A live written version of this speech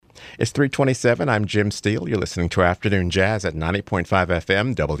It's 327. I'm Jim Steele. You're listening to Afternoon Jazz at 90.5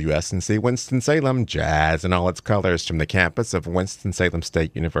 FM, WSNC Winston-Salem, jazz in all its colors from the campus of Winston-Salem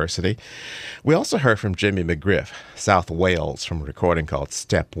State University. We also heard from Jimmy McGriff, South Wales, from a recording called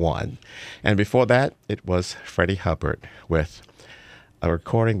Step One. And before that, it was Freddie Hubbard with a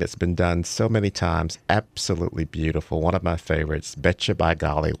recording that's been done so many times, absolutely beautiful. One of my favorites, Betcha by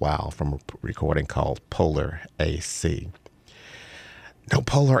Golly Wow, from a recording called Polar AC. No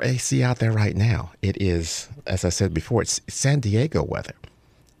polar AC out there right now. It is, as I said before, it's San Diego weather.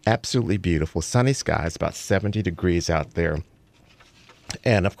 Absolutely beautiful. Sunny skies, about 70 degrees out there.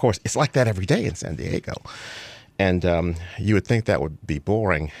 And of course, it's like that every day in San Diego. And you would think that would be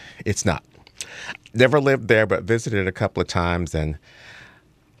boring. It's not. Never lived there, but visited a couple of times. And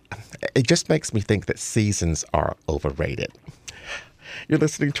it just makes me think that seasons are overrated. You're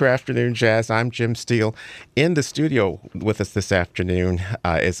listening to Afternoon Jazz. I'm Jim Steele. In the studio with us this afternoon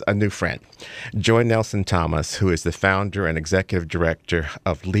is a new friend, Joy Nelson Thomas, who is the founder and executive director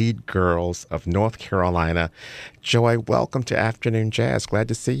of Lead Girls of North Carolina. Joy, welcome to Afternoon Jazz. Glad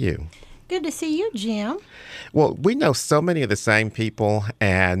to see you. Good to see you, Jim. Well, we know so many of the same people,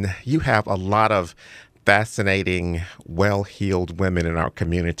 and you have a lot of fascinating, well-heeled women in our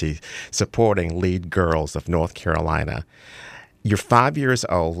community supporting Lead Girls of North Carolina. You're 5 years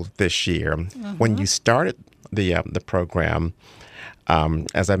old this year. When you started the program,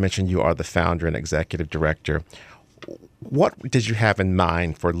 as I mentioned, you are the founder and executive director. What did you have in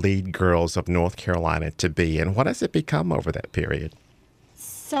mind for Lead Girls of North Carolina to be, and what has it become over that period?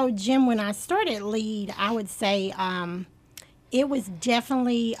 So, Jim, when I started Lead, I would say it was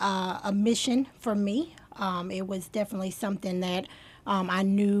definitely a mission for me. It was definitely something that I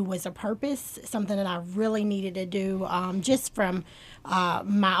knew was a purpose, something that I really needed to do just from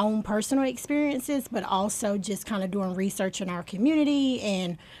my own personal experiences, but also just kind of doing research in our community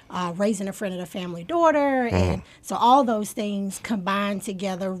and raising a friend of the family daughter. And so all those things combined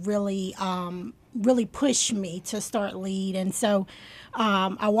together really pushed me to start Lead. And so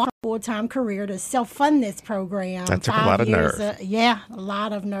I want a full-time career to self-fund this program. That took a lot of nerve. A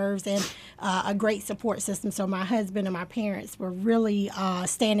lot of nerves and a great support system. So my husband and my parents were really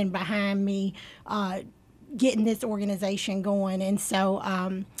standing behind me, getting this organization going. And so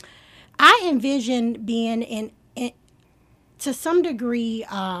I envisioned being to some degree,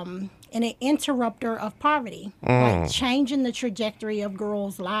 an interrupter of poverty, like changing the trajectory of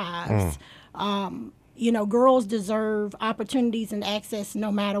girls' lives. Girls deserve opportunities and access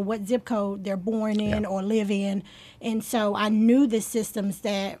no matter what zip code they're born in or live in. And so I knew the systems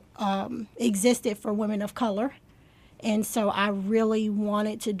that existed for women of color. And so I really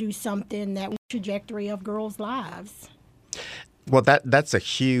wanted to do something that was the trajectory of girls' lives. Well, that's a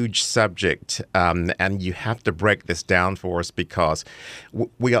huge subject, and you have to break this down for us because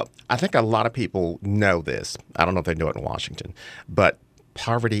I think a lot of people know this. I don't know if they know it in Washington, but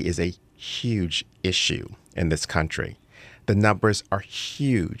poverty is a huge issue in this country. The numbers are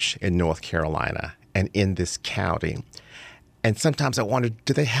huge in North Carolina and in this county. And sometimes I wonder,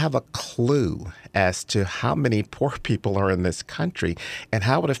 do they have a clue as to how many poor people are in this country and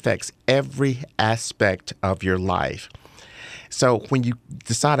how it affects every aspect of your life? So when you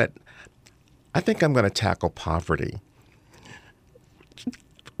decided, I think I'm going to tackle poverty,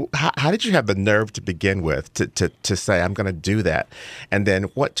 how did you have the nerve to begin with to say, I'm going to do that? And then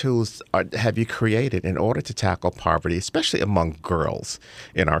what tools have you created in order to tackle poverty, especially among girls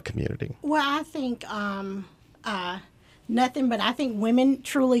in our community? Well, I think nothing, but I think women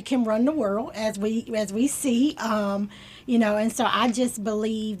truly can run the world as we see, and so I just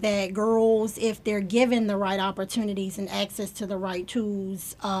believe that girls, if they're given the right opportunities and access to the right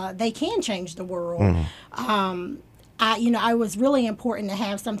tools, they can change the world. It was really important to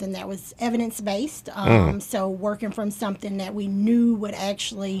have something that was evidence-based, so working from something that we knew would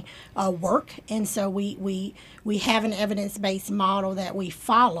actually work. And so we have an evidence-based model that we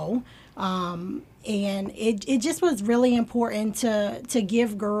follow. And it just was really important to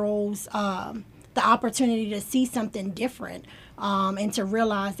give girls the opportunity to see something different and to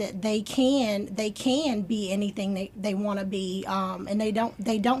realize that they can be anything they want to be, and they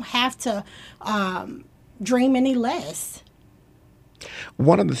don't have to dream any less.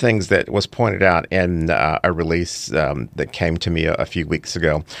 One of the things that was pointed out in a release that came to me a few weeks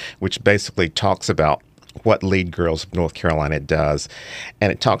ago, which basically talks about what Lead Girls of North Carolina does,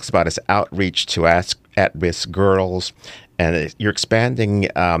 and it talks about its outreach to at-risk girls and you're expanding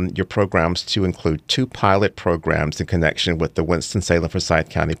your programs to include 2 pilot programs in connection with the Winston-Salem Forsyth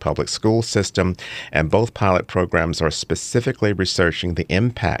County Public School System, and both pilot programs are specifically researching the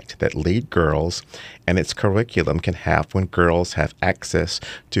impact that Lead Girls and its curriculum can have when girls have access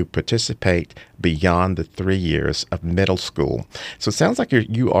to participate beyond the 3 years of middle school. So it sounds like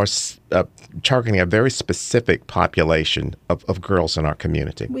you are targeting a very specific population of girls in our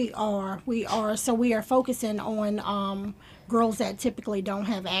community. We are. So we are focusing on girls that typically don't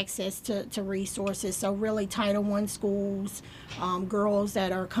have access to resources. So really Title I schools, girls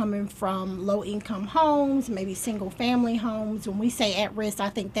that are coming from low-income homes, maybe single-family homes. When we say at risk, I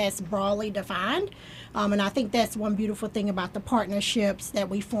think that's broadly defined. And I think that's one beautiful thing about the partnerships that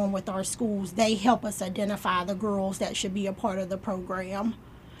we form with our schools. They help us identify the girls that should be a part of the program.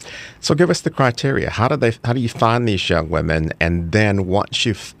 So give us the criteria. How do you find these young women? And then once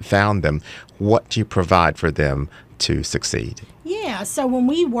you've found them, what do you provide for them to succeed? Yeah, so when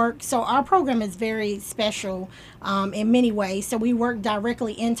we work, so our program is very special in many ways. So we work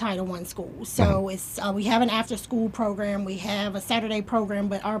directly in Title I schools. So it's we have an after-school program, we have a Saturday program,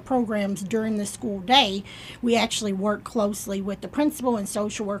 but our programs during the school day, we actually work closely with the principal and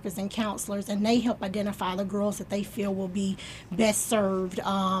social workers and counselors, and they help identify the girls that they feel will be best served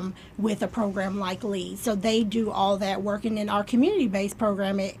with a program like LEAD. So they do all that work, and in our community-based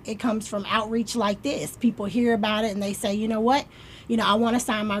program, it comes from outreach like this. People hear about it and they say, you know what? I want to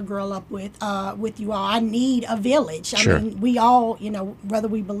sign my girl up with you all. I need a village. Sure. I mean, we all, whether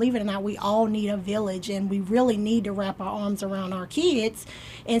we believe it or not, we all need a village, and we really need to wrap our arms around our kids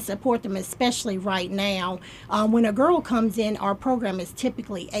and support them, especially right now. When a girl comes in, our program is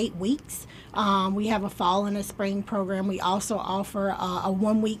typically 8 weeks. We have a fall and a spring program. We also offer a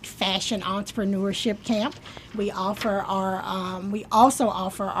 1-week fashion entrepreneurship camp. We also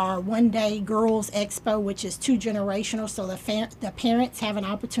offer our 1-day girls expo, which is 2-generational. So the parents have an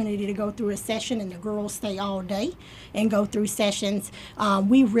opportunity to go through a session, and the girls stay all day and go through sessions.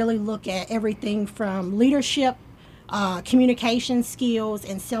 We really look at everything from leadership, communication skills,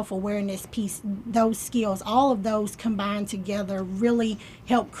 and self-awareness piece. Those skills, all of those combined together, really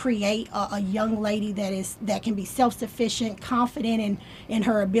help create a young lady that can be self-sufficient, confident in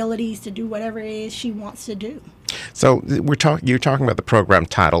her abilities to do whatever it is she wants to do. So you're talking about the program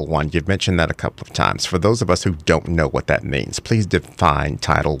Title I. You've mentioned that a couple of times. For those of us who don't know what that means, please define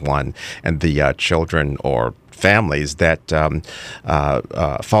Title I and the children or families that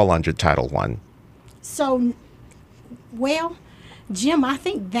fall under Title I. So, well, Jim, I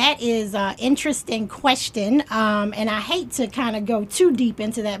think that is an interesting question, and I hate to kind of go too deep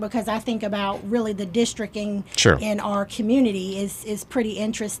into that because I think about really the districting in our community is pretty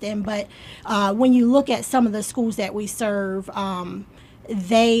interesting. But when you look at some of the schools that we serve,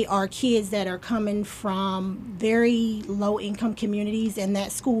 they are kids that are coming from very low-income communities, and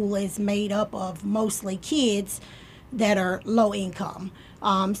that school is made up of mostly kids that are low income.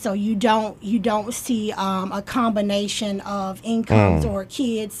 So you don't see a combination of incomes or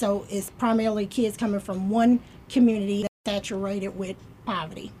kids. So it's primarily kids coming from one community that's saturated with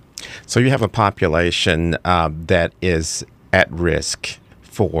poverty. So you have a population that is at risk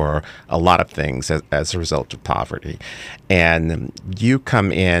for a lot of things as a result of poverty, and you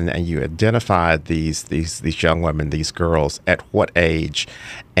come in and you identify these young women, these girls, at what age,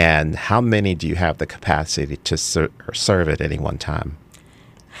 and how many do you have the capacity to serve at any one time?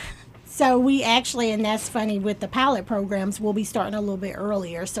 So we actually, and that's funny, with the pilot programs, we'll be starting a little bit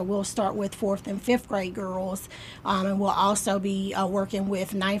earlier. So we'll start with 4th and 5th grade girls, and we'll also be working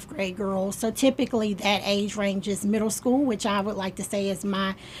with 9th grade girls. So typically that age range is middle school, which I would like to say is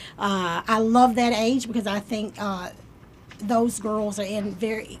I love that age because I think those girls are in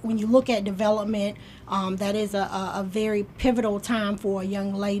when you look at development, that is a very pivotal time for a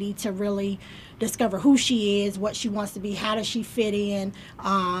young lady to really discover who she is, what she wants to be, how does she fit in,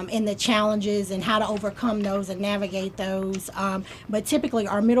 and the challenges and how to overcome those and navigate those. But typically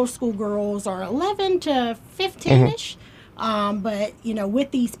our middle school girls are 11 to 15-ish. But,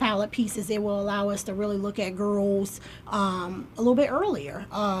 with these pilot pieces, it will allow us to really look at girls a little bit earlier,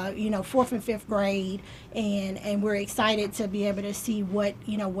 4th and 5th grade. And we're excited to be able to see what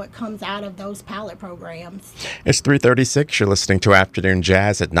comes out of those pilot programs. It's 3:36. You're listening to Afternoon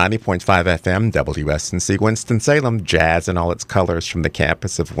Jazz at 90.5 FM, WSNC Winston-Salem, jazz in all its colors from the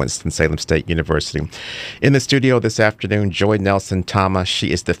campus of Winston-Salem State University. In the studio this afternoon, Joy Nelson-Thomas.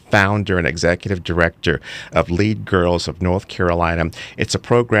 She is the founder and executive director of Lead Girls of North Carolina. It's a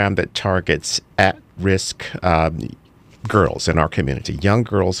program that targets at-risk girls in our community, young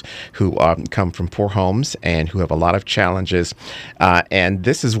girls who come from poor homes and who have a lot of challenges. And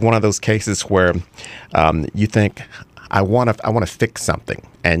this is one of those cases where you think, I want to fix something.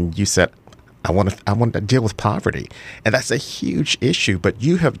 And you said, I want to deal with poverty. And that's a huge issue, but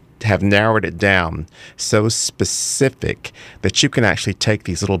you have narrowed it down so specific that you can actually take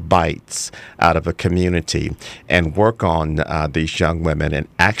these little bites out of a community and work on these young women and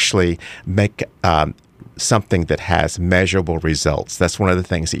actually make something that has measurable results. That's one of the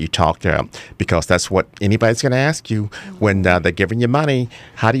things that you talked about, because that's what anybody's going to ask you when they're giving you money.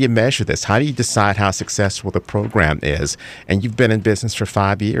 How do you measure this? How do you decide how successful the program is? And you've been in business for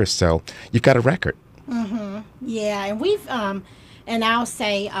 5 years, so you've got a record. Yeah, and we've and I'll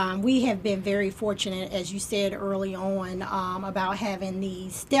say we have been very fortunate, as you said early on, about having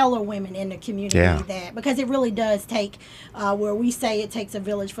these stellar women in the community. Yeah. That because it really does take, where we say it takes a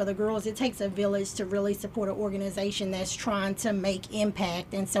village for the girls, it takes a village to really support an organization that's trying to make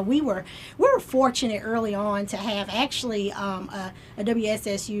impact. And so we were fortunate early on to have actually a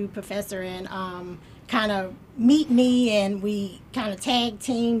WSSU professor and kind of meet me, and we kind of tag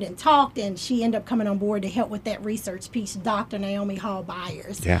teamed and talked, and she ended up coming on board to help with that research piece, Dr. Naomi Hall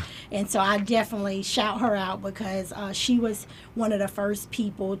Byers. Yeah. And so I definitely shout her out because she was one of the first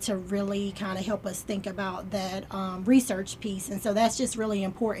people to really kind of help us think about that research piece. And so that's just really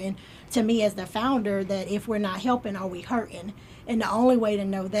important to me as the founder, that if we're not helping, are we hurting? And the only way to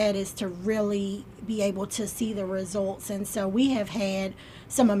know that is to really be able to see the results. And so we have had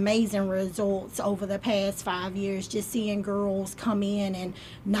some amazing results over the past 5 years, just seeing girls come in and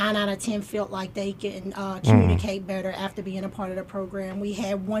 9 out of 10 felt like they can communicate better after being a part of the program. We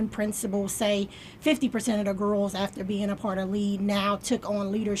had one principal say 50% of the girls after being a part of LEAD now took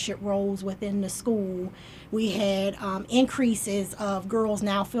on leadership roles within the school. We had increases of girls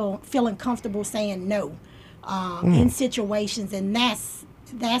now feeling comfortable saying no in situations, and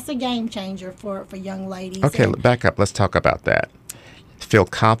that's a game changer for young ladies. Okay, back up. Let's talk about that. Feel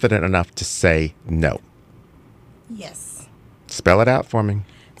confident enough to say no. Yes. Spell it out for me.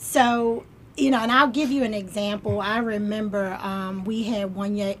 So, and I'll give you an example. I remember we had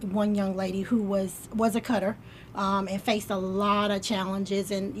one young lady who was a cutter and faced a lot of challenges,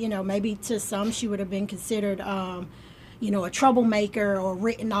 and maybe to some she would have been considered a troublemaker or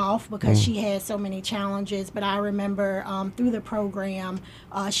written off because she had so many challenges. But I remember through the program,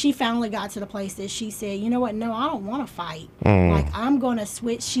 she finally got to the place that she said, you know what, no, I don't want to fight. Like, I'm going to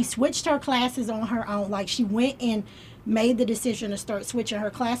switch. She switched her classes on her own. Like, she went and made the decision to start switching her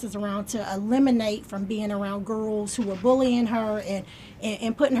classes around to eliminate from being around girls who were bullying her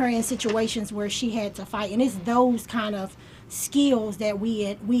and putting her in situations where she had to fight. And it's those kind of skills that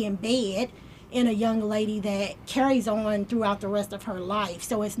we embed in a young lady that carries on throughout the rest of her life.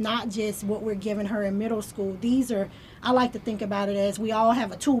 So it's not just what we're giving her in middle school. These are, I like to think about it as we all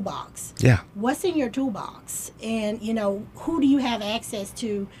have a toolbox. Yeah. What's in your toolbox? And, who do you have access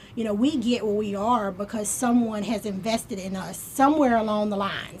to? We get where we are because someone has invested in us somewhere along the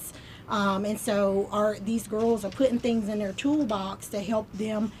lines. And so these girls are putting things in their toolbox to help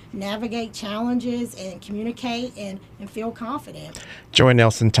them navigate challenges and communicate and feel confident. Joy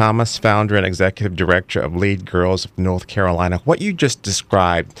Nelson Thomas, founder and executive director of Lead Girls of North Carolina. What you just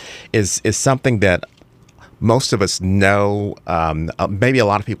described is something that most of us know, maybe a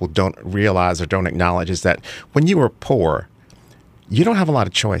lot of people don't realize or don't acknowledge, is that when you are poor, you don't have a lot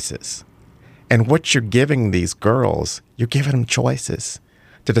of choices. And what you're giving these girls, you're giving them choices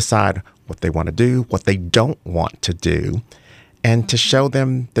to decide what they want to do, what they don't want to do, and to show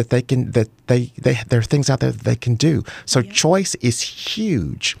them that they can, that there are things out there that they can do. So choice is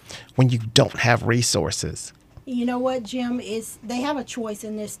huge when you don't have resources. You know what, Jim, is they have a choice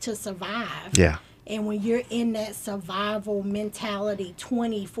in this to survive. Yeah. And when you're in that survival mentality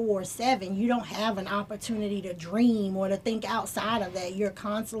 24/7, you don't have an opportunity to dream or to think outside of that. You're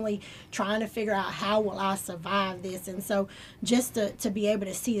constantly trying to figure out, how will I survive this? And so just to be able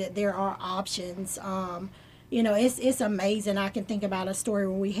to see that there are options, it's amazing. I can think about a story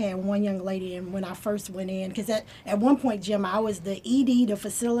when we had one young lady, and when I first went in, because at one point, Jim, I was the ED, the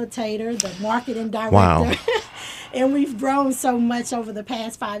facilitator, the marketing director. Wow. And we've grown so much over the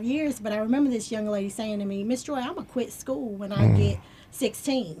past 5 years. But I remember this young lady saying to me, Miss Joy, I'm going to quit school when I get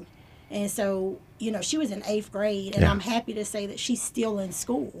 16. And so, she was in 8th grade, and I'm happy to say that she's still in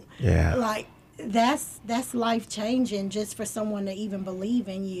school. Yeah. Like, that's life-changing just for someone to even believe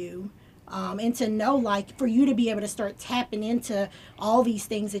in you. And to know, like, for you to be able to start tapping into all these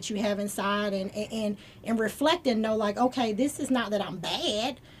things that you have inside and reflect and know, like, okay, this is not that I'm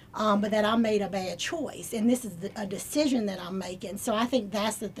bad, but that I made a bad choice. And this is a decision that I'm making. So I think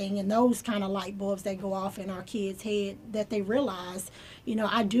that's the thing. And those kind of light bulbs that go off in our kids' head, that they realize,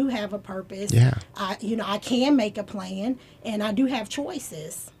 I do have a purpose. Yeah. I can make a plan, and I do have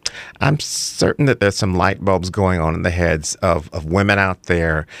choices. I'm certain that there's some light bulbs going on in the heads of women out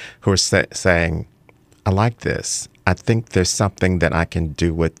there who are saying, I like this. I think there's something that I can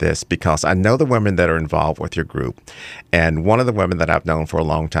do with this, because I know the women that are involved with your group. And one of the women that I've known for a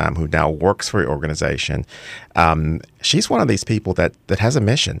long time who now works for your organization, she's one of these people that has a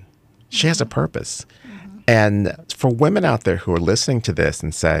mission. She has a purpose. And for women out there who are listening to this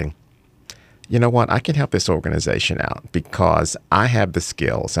and saying, you know what, I can help this organization out because I have the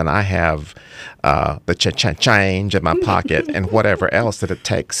skills and I have the change in my pocket and whatever else that it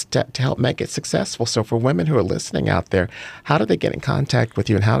takes to help make it successful. So for women who are listening out there, how do they get in contact with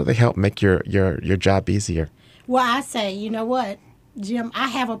you and how do they help make your job easier? Well, I say, you know what, Jim, I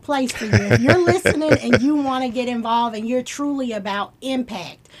have a place for you. If you're listening and you want to get involved and you're truly about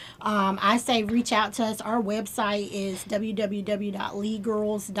impact, I say reach out to us. Our website is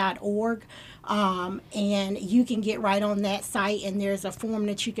www.leadgirls.org. And you can get right on that site, and there's a form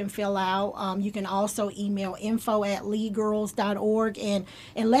that you can fill out. You can also email info@leadgirls.org, and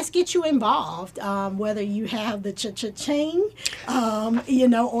let's get you involved, whether you have the cha-cha-ching,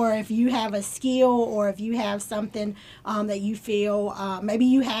 or if you have a skill, or if you have something that you feel, maybe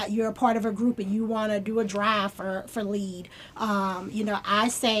you're a part of a group and you want to do a drive for LEAD. I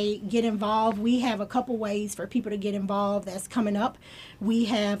say get involved. We have a couple ways for people to get involved that's coming up. We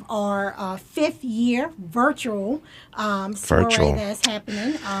have our 5th year virtual soiree that's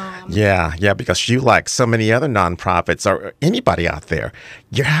happening. Yeah, because you, like so many other nonprofits or anybody out there,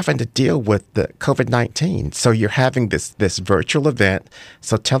 you're having to deal with the COVID-19. So you're having this virtual event.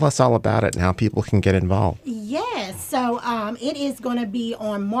 So tell us all about it and how people can get involved. Yes, so it is going to be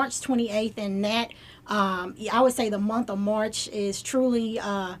on March 28th, and that I would say the month of March is truly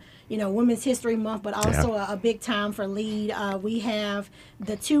Women's History Month, but also a big time for LEAD. We have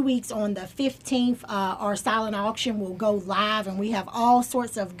the 2 weeks on the 15th. Our silent auction will go live, and we have all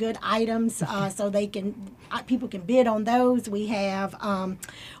sorts of good items so people can bid on those. We have on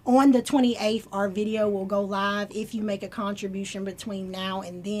the 28th, our video will go live. If you make a contribution between now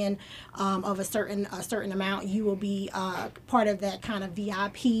and then of a certain amount, you will be part of that kind of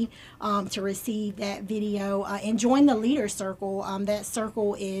VIP to receive that video and join the Leader Circle. That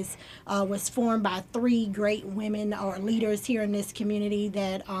circle was formed by 3 great women or leaders here in this community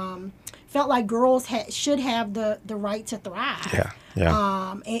that felt like girls should have the right to thrive.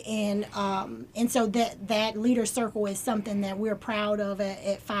 Yeah. And so that Leader Circle is something that we're proud of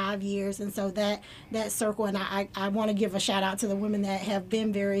at 5 years. And so that circle, and I want to give a shout out to the women that have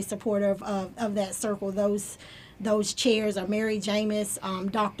been very supportive of that circle. Those chairs are Mary Jamis,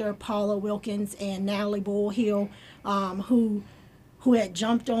 Dr. Paula Wilkins, and Natalie Bullhill, who had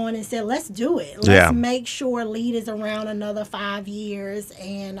jumped on and said, let's do it. Let's make sure LEAD is around another 5 years.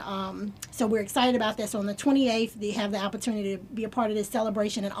 And so we're excited about that. So on the 28th, they have the opportunity to be a part of this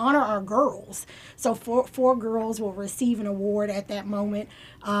celebration and honor our girls. So four girls will receive an award at that moment.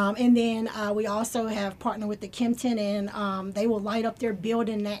 And then we also have partnered with the Kempton, and they will light up their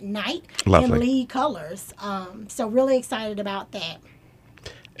building that night in LEAD colors. So really excited about that.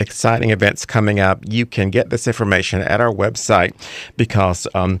 Exciting events coming up. You can get this information at our website because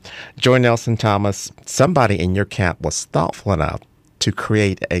Joy Nelson Thomas, somebody in your camp was thoughtful enough to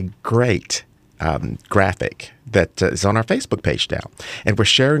create a great graphic that is on our Facebook page now. And we're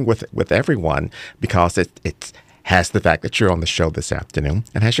sharing with everyone because it has the fact that you're on the show this afternoon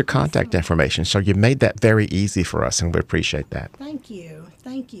and has your contact information. So you made that very easy for us, and we appreciate that. Thank you.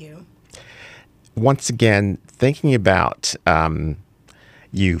 Once again, thinking about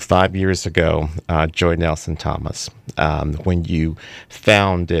you 5 years ago, Joy Nelson Thomas, when you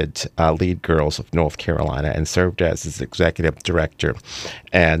founded Lead Girls of North Carolina and served as its executive director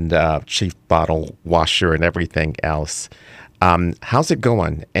and chief bottle washer and everything else. How's it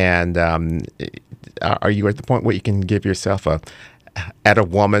going? And are you at the point where you can give yourself a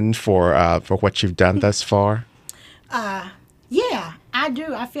woman for what you've done thus far? Yeah, I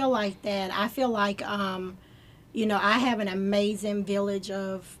do. I feel like that. I feel like I have an amazing village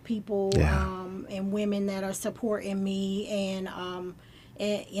of people and women that are supporting me, and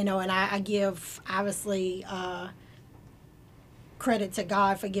I give obviously credit to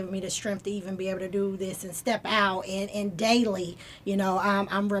God for giving me the strength to even be able to do this and step out and daily.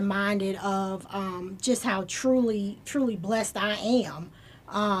 I'm reminded of just how truly blessed I am.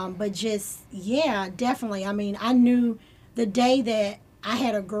 But definitely. I mean, I knew the day that I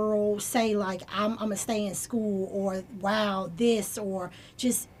had a girl say, like, I'm going to stay in school, or wow, this, or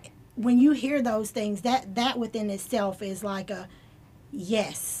just when you hear those things, that within itself is like a,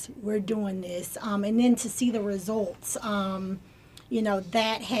 yes, we're doing this. And then to see the results,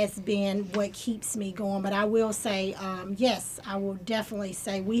 that has been what keeps me going. But I will say, yes, I will definitely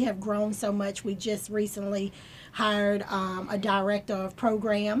say we have grown so much. We just recently hired a director of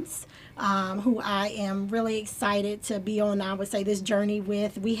programs who I am really excited to be on, I would say, this journey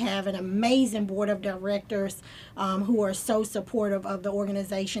with. We have an amazing board of directors who are so supportive of the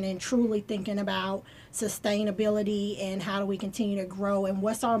organization and truly thinking about sustainability and how do we continue to grow and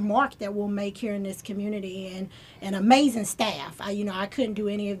what's our mark that we'll make here in this community, and an amazing staff. I couldn't do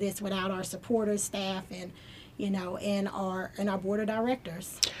any of this without our supporters, staff, and our board of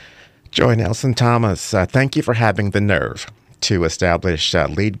directors. Joy Nelson Thomas, thank you for having the nerve to establish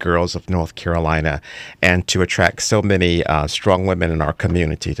Lead Girls of North Carolina and to attract so many strong women in our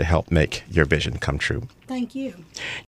community to help make your vision come true. Thank you.